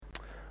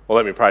Well,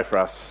 let me pray for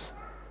us.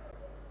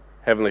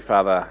 Heavenly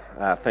Father,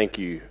 thank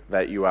you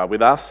that you are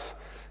with us.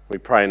 We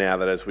pray now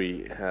that as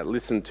we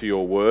listen to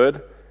your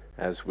word,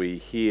 as we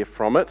hear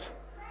from it,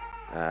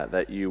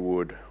 that you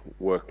would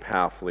work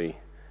powerfully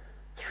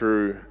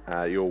through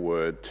your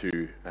word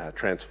to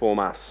transform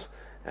us,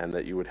 and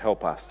that you would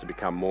help us to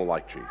become more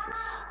like Jesus.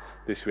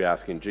 This we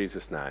ask in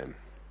Jesus' name.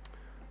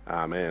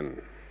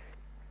 Amen.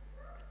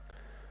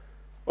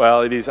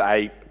 Well, it is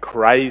a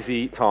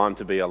crazy time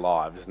to be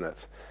alive, isn't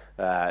it?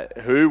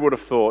 Who would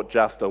have thought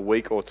just a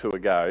week or two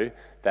ago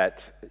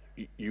that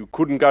you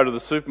couldn't go to the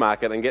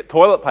supermarket and get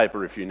toilet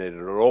paper if you needed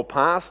it, or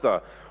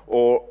pasta,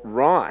 or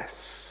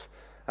rice?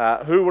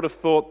 Who would have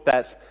thought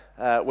that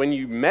when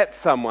you met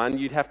someone,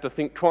 you'd have to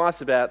think twice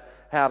about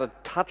how to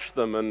touch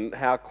them and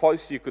how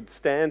close you could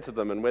stand to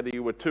them, and whether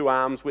you were 2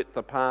 arms width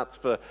apart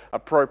for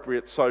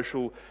appropriate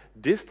social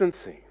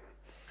distancing?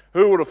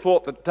 Who would have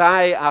thought that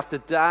day after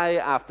day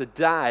after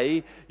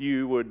day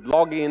you would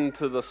log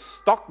into the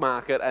stock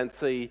market and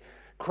see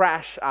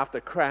crash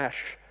after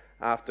crash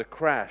after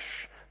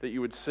crash, that you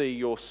would see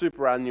your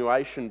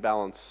superannuation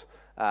balance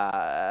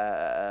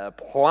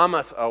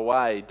plummet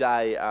away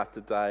day after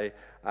day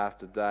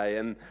after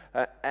day,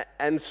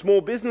 and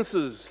small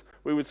businesses,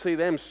 we would see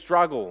them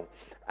struggle,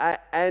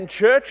 and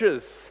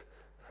churches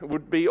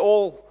would be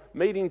all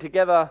meeting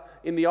together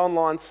in the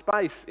online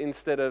space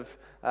instead of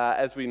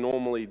as we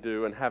normally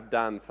do and have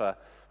done for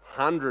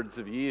hundreds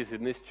of years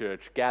in this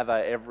church,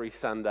 gather every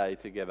Sunday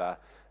together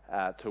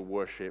to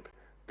worship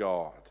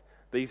God.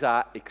 These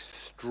are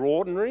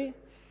extraordinary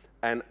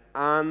and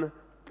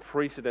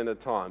unprecedented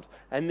times,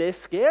 and they're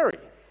scary.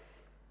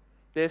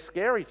 They're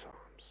scary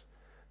times.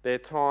 They're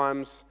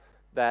times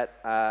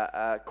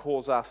that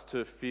cause us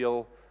to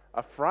feel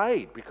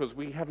afraid because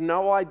we have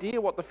no idea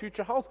what the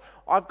future holds.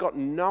 I've got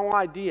no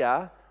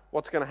idea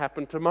what's going to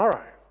happen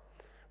tomorrow.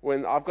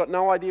 When I've got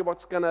no idea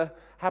what's going to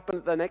happen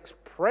at the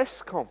next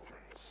press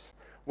conference,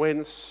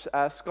 when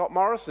Scott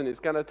Morrison is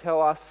going to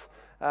tell us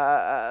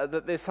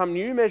that there's some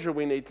new measure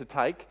we need to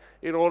take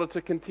in order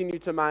to continue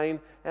to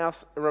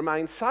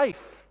remain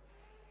safe.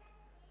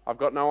 I've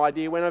got no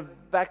idea when a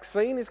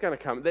vaccine is going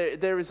to come.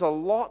 There is a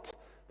lot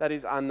that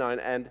is unknown,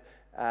 and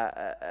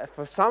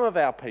for some of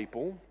our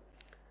people,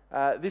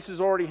 this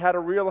has already had a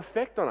real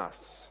effect on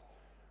us.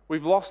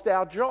 We've lost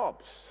our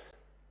jobs.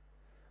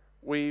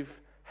 We've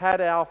had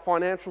our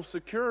financial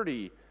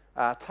security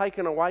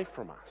taken away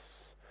from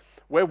us.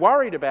 We're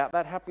worried about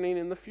that happening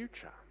in the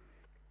future.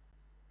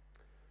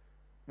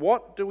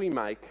 What do we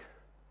make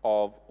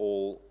of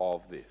all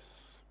of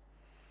this?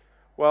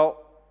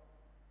 Well,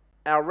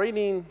 our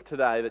reading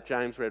today that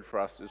James read for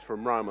us is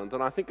from Romans,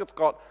 and I think it's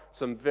got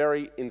some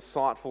very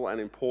insightful and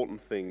important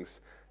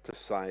things to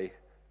say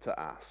to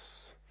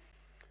us.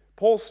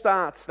 Paul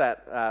starts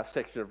that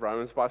section of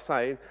Romans by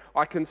saying,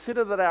 "I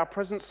consider that our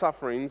present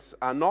sufferings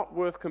are not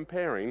worth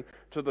comparing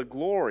to the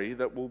glory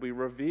that will be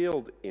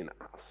revealed in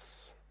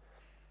us."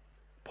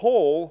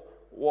 Paul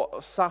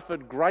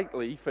suffered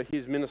greatly for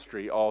his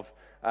ministry of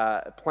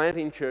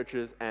planting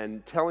churches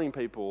and telling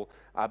people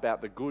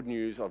about the good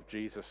news of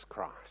Jesus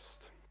Christ.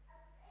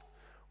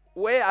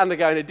 We're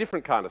undergoing a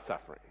different kind of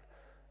suffering.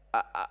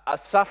 A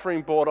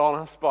suffering brought on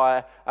us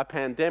by a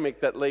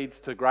pandemic that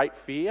leads to great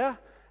fear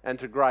and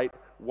to great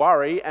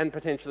worry and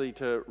potentially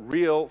to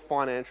real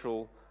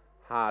financial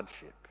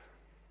hardship.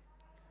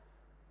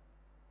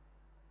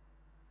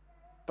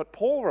 But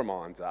Paul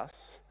reminds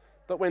us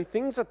that when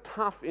things are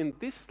tough in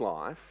this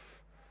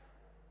life,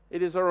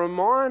 it is a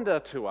reminder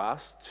to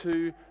us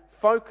to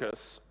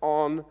focus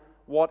on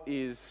what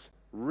is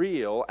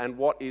real and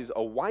what is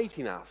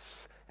awaiting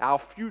us, our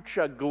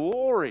future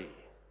glory.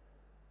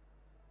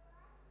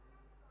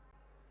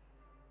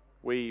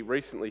 We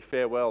recently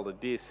farewelled a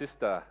dear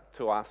sister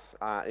to us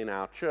in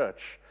our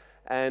church,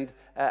 and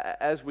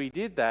as we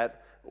did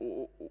that,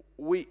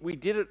 we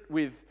did it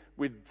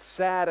with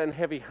sad and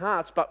heavy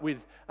hearts, but with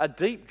a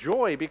deep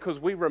joy, because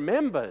we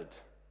remembered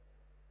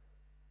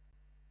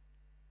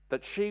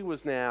that she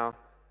was now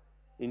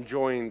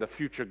enjoying the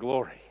future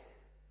glory.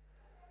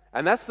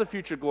 And that's the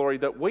future glory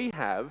that we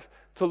have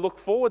to look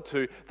forward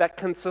to, that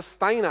can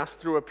sustain us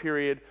through a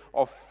period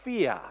of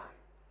fear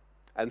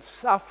and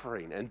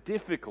suffering and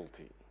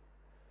difficulty.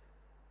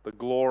 The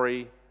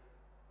glory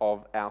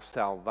of our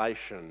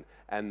salvation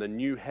and the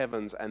new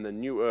heavens and the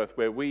new earth,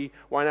 where we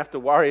won't have to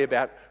worry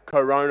about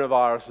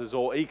coronaviruses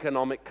or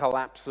economic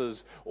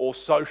collapses or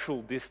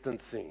social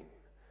distancing.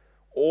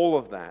 All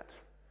of that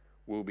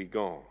will be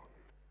gone.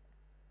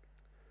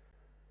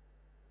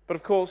 But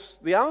of course,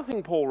 the other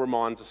thing Paul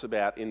reminds us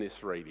about in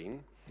this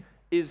reading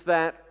is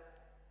that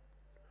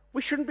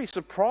we shouldn't be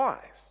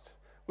surprised.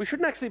 We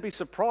shouldn't actually be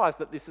surprised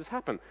that this has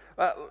happened.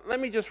 Let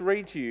me just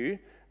read to you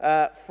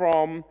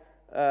from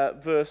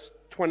verse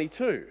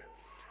 22.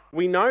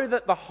 "We know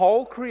that the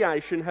whole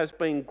creation has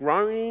been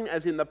groaning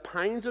as in the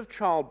pains of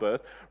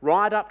childbirth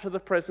right up to the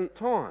present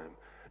time.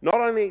 Not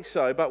only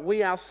so, but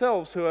we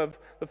ourselves who have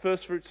the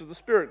first fruits of the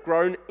Spirit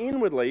groan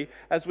inwardly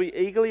as we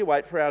eagerly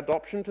wait for our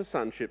adoption to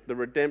sonship, the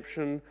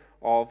redemption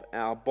of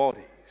our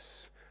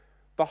bodies."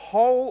 The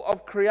whole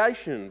of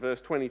creation, verse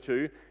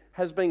 22,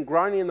 has been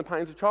groaning in the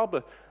pains of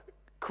childbirth.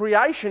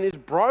 Creation is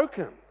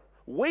broken.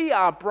 We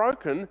are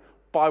broken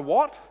by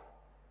what?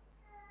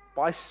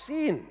 By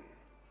sin.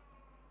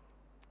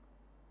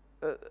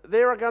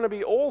 There are going to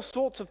be all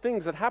sorts of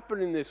things that happen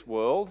in this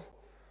world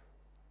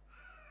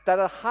that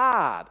are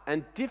hard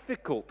and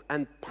difficult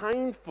and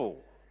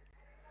painful.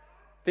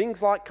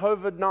 Things like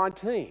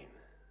COVID-19.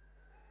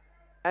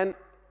 And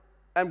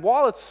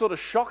while it's sort of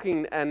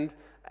shocking and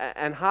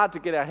hard to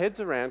get our heads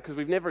around because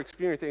we've never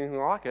experienced anything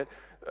like it,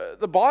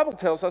 the Bible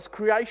tells us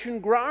creation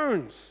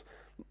groans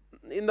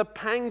in the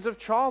pangs of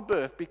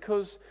childbirth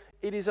because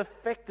it is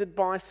affected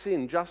by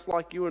sin, just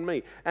like you and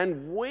me.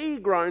 And we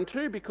groan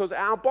too because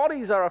our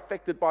bodies are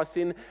affected by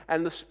sin,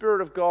 and the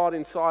Spirit of God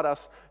inside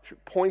us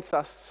points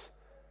us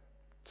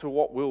to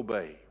what will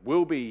be.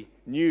 Will be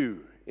new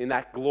in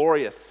that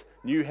glorious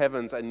new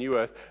heavens and new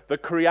earth. The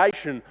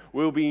creation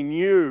will be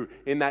new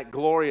in that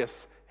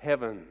glorious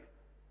heaven,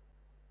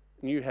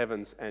 new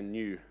heavens and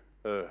new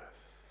earth.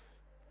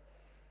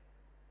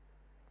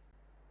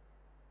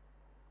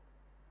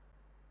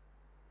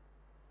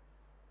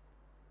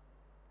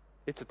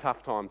 It's a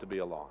tough time to be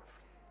alive.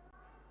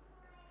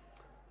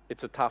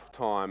 It's a tough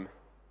time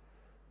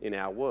in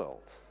our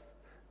world.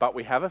 But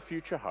we have a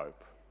future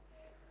hope.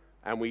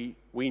 And we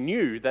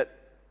knew that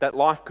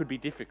life could be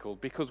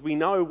difficult because we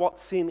know what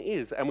sin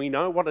is and we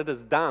know what it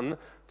has done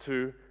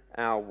to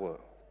our world.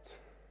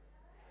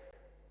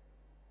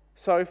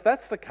 So if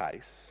that's the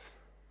case,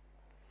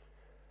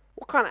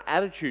 what kind of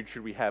attitude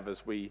should we have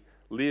as we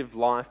live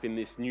life in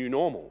this new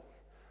normal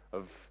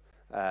of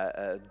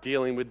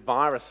dealing with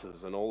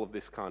viruses and all of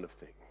this kind of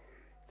thing?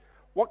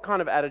 What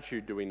kind of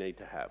attitude do we need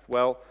to have?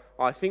 Well,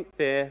 I think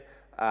there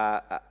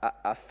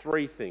are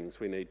three things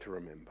we need to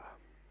remember.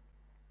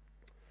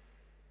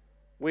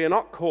 We are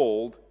not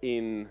called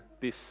in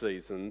this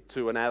season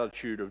to an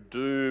attitude of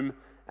doom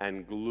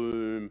and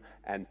gloom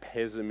and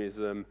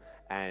pessimism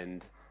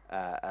and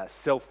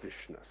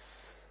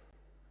selfishness.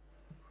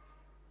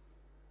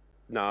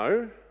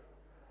 No.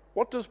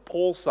 What does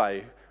Paul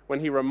say when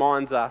he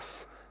reminds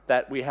us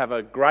that we have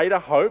a greater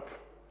hope,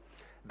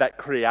 that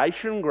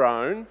creation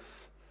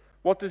groans?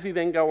 What does he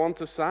then go on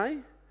to say?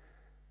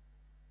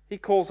 He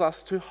calls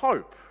us to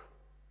hope.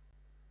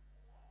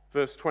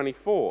 Verse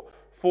 24,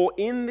 for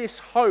in this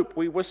hope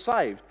we were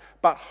saved,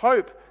 but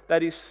hope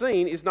that is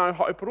seen is no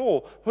hope at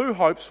all. Who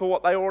hopes for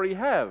what they already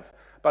have?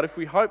 But if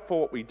we hope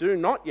for what we do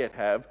not yet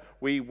have,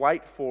 we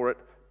wait for it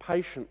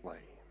patiently.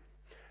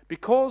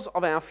 Because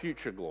of our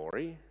future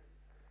glory,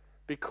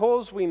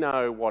 because we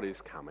know what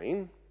is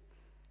coming,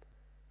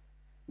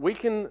 we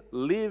can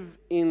live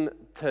in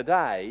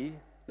today,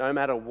 no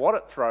matter what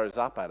it throws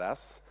up at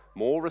us,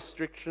 more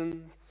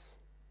restrictions,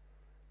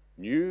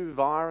 new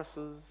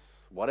viruses,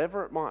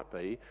 whatever it might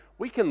be,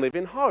 we can live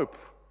in hope.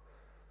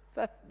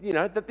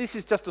 That this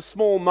is just a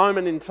small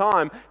moment in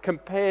time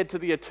compared to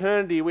the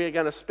eternity we are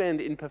going to spend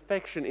in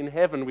perfection in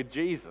heaven with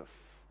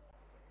Jesus.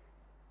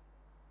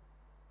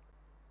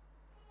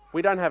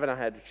 We don't have an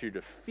attitude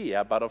of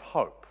fear, but of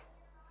hope.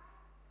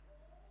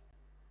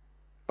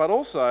 But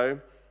also,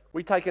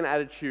 we take an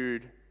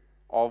attitude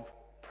of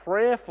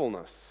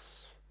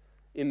prayerfulness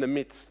in the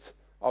midst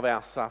of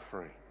our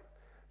suffering.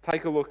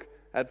 Take a look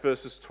at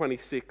verses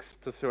 26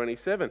 to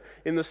 27.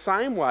 In the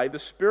same way, the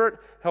Spirit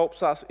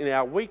helps us in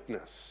our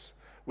weakness.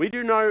 We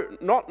do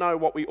not know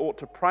what we ought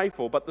to pray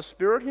for, but the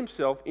Spirit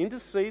Himself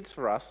intercedes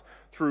for us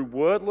through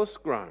wordless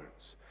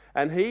groans.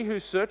 And He who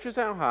searches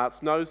our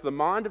hearts knows the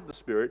mind of the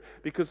Spirit,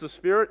 because the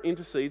Spirit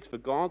intercedes for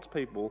God's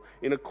people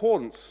in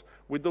accordance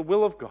with the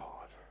will of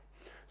God.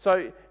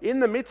 So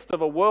in the midst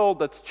of a world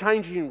that's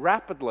changing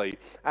rapidly,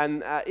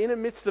 and in the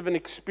midst of an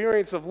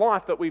experience of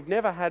life that we've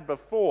never had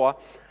before,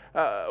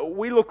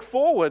 we look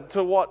forward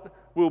to what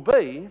will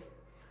be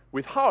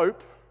with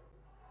hope,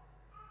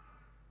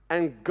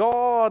 and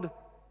God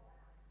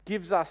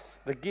gives us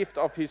the gift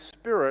of His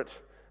Spirit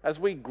as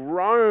we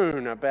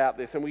groan about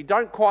this and we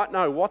don't quite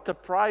know what to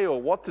pray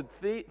or what to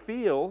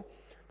feel.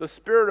 The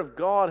Spirit of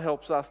God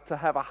helps us to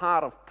have a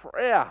heart of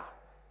prayer,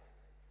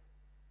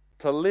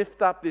 to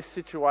lift up this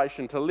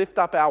situation, to lift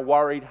up our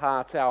worried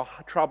hearts, our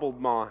troubled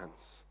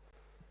minds,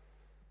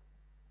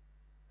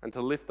 and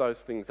to lift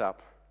those things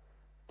up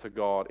to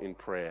God in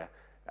prayer,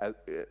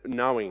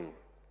 knowing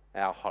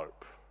our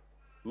hope,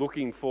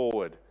 looking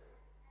forward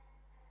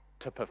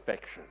to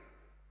perfection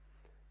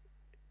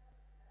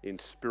in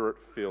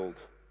Spirit-filled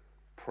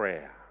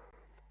prayer.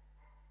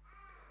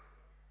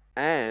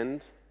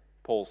 And,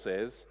 Paul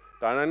says,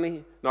 not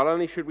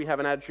only should we have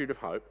an attitude of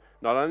hope,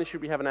 not only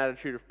should we have an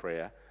attitude of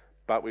prayer,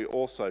 but we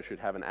also should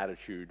have an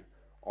attitude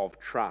of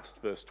trust,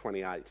 verse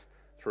 28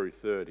 through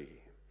 30.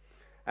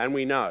 And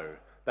we know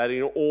that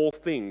in all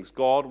things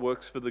God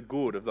works for the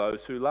good of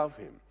those who love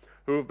Him,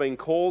 who have been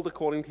called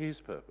according to His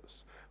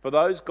purpose. For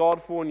those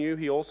God foreknew,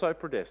 He also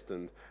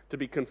predestined to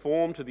be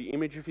conformed to the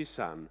image of His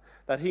Son,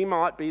 that He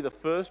might be the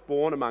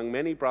firstborn among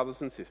many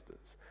brothers and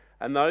sisters.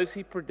 And those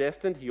He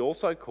predestined, He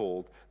also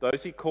called.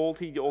 Those He called,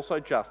 He also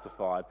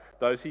justified.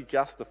 Those He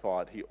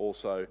justified, He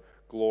also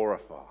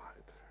glorified.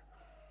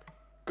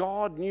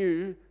 God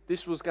knew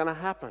this was going to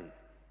happen.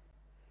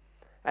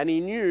 And he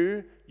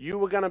knew you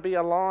were going to be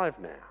alive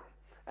now.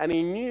 And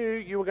he knew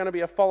you were going to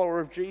be a follower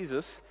of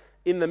Jesus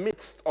in the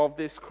midst of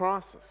this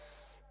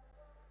crisis.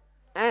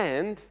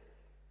 And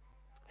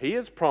he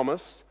has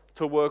promised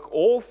to work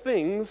all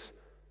things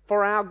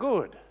for our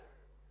good,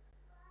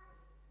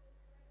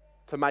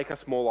 to make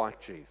us more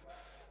like Jesus.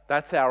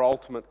 That's our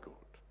ultimate good.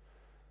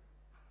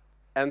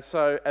 And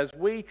so as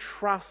we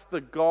trust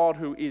the God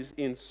who is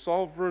in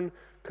sovereign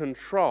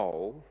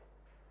control,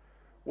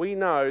 we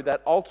know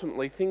that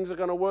ultimately things are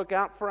going to work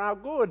out for our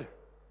good,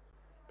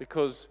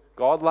 because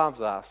God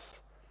loves us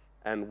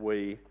and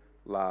we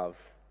love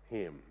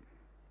him.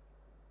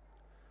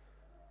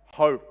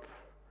 Hope,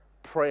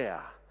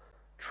 prayer,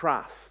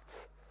 trust.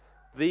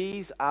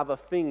 These are the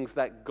things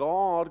that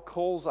God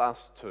calls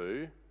us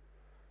to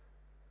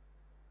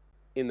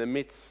in the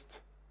midst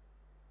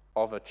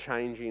of a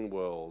changing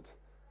world,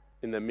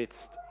 in the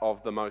midst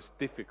of the most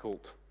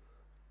difficult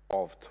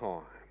of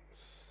times.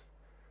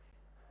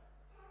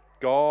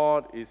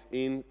 God is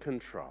in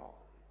control.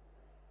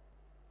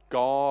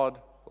 God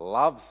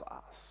loves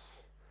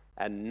us,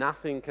 and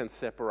nothing can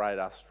separate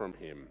us from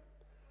him.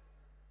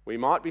 We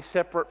might be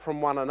separate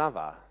from one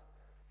another,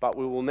 but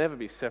we will never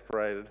be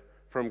separated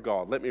from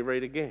God. Let me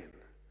read again.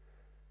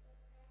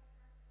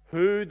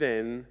 Who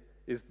then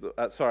is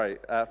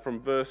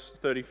from verse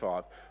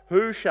 35.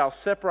 Who shall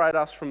separate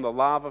us from the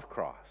love of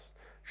Christ?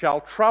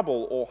 Shall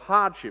trouble or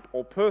hardship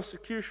or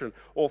persecution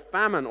or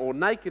famine or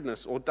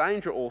nakedness or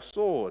danger or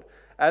sword?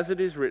 As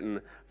it is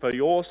written, for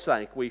your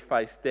sake we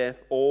face death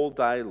all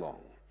day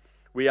long.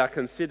 We are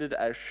considered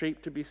as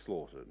sheep to be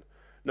slaughtered.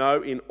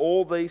 No, in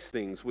all these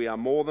things we are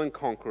more than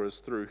conquerors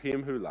through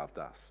him who loved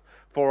us.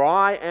 For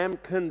I am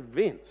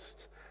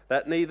convinced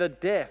that neither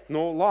death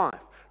nor life,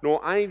 nor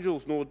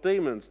angels nor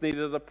demons,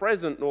 neither the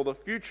present nor the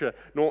future,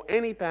 nor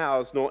any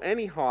powers, nor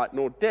any height,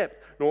 nor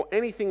depth, nor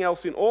anything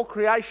else in all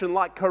creation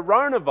like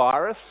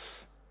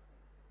coronavirus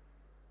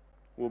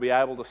will be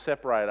able to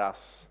separate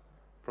us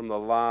from the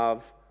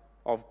love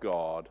of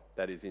God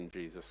that is in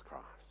Jesus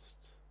Christ.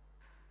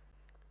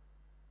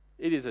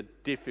 It is a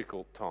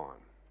difficult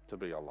time to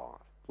be alive.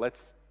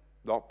 Let's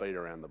not beat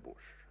around the bush.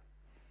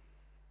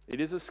 It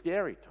is a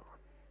scary time.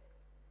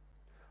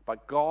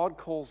 But God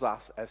calls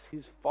us as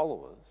his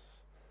followers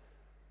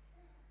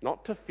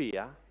not to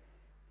fear,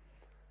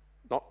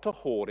 not to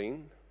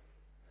hoarding,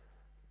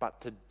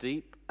 but to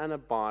deep and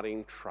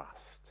abiding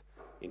trust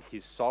in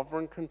his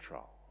sovereign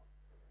control,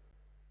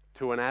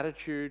 to an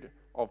attitude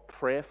of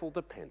prayerful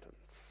dependence,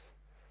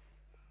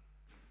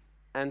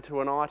 and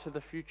to an eye to the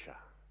future,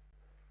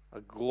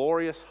 a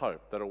glorious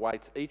hope that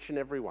awaits each and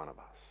every one of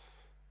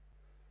us.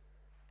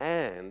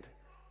 And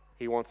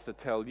he wants to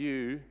tell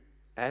you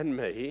and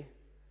me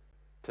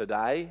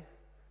today,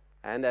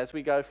 and as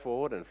we go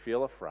forward and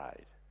feel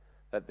afraid,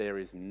 that there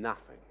is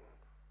nothing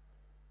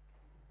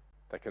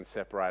that can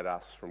separate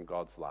us from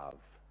God's love,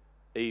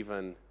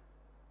 even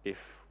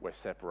if we're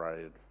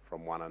separated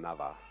from one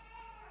another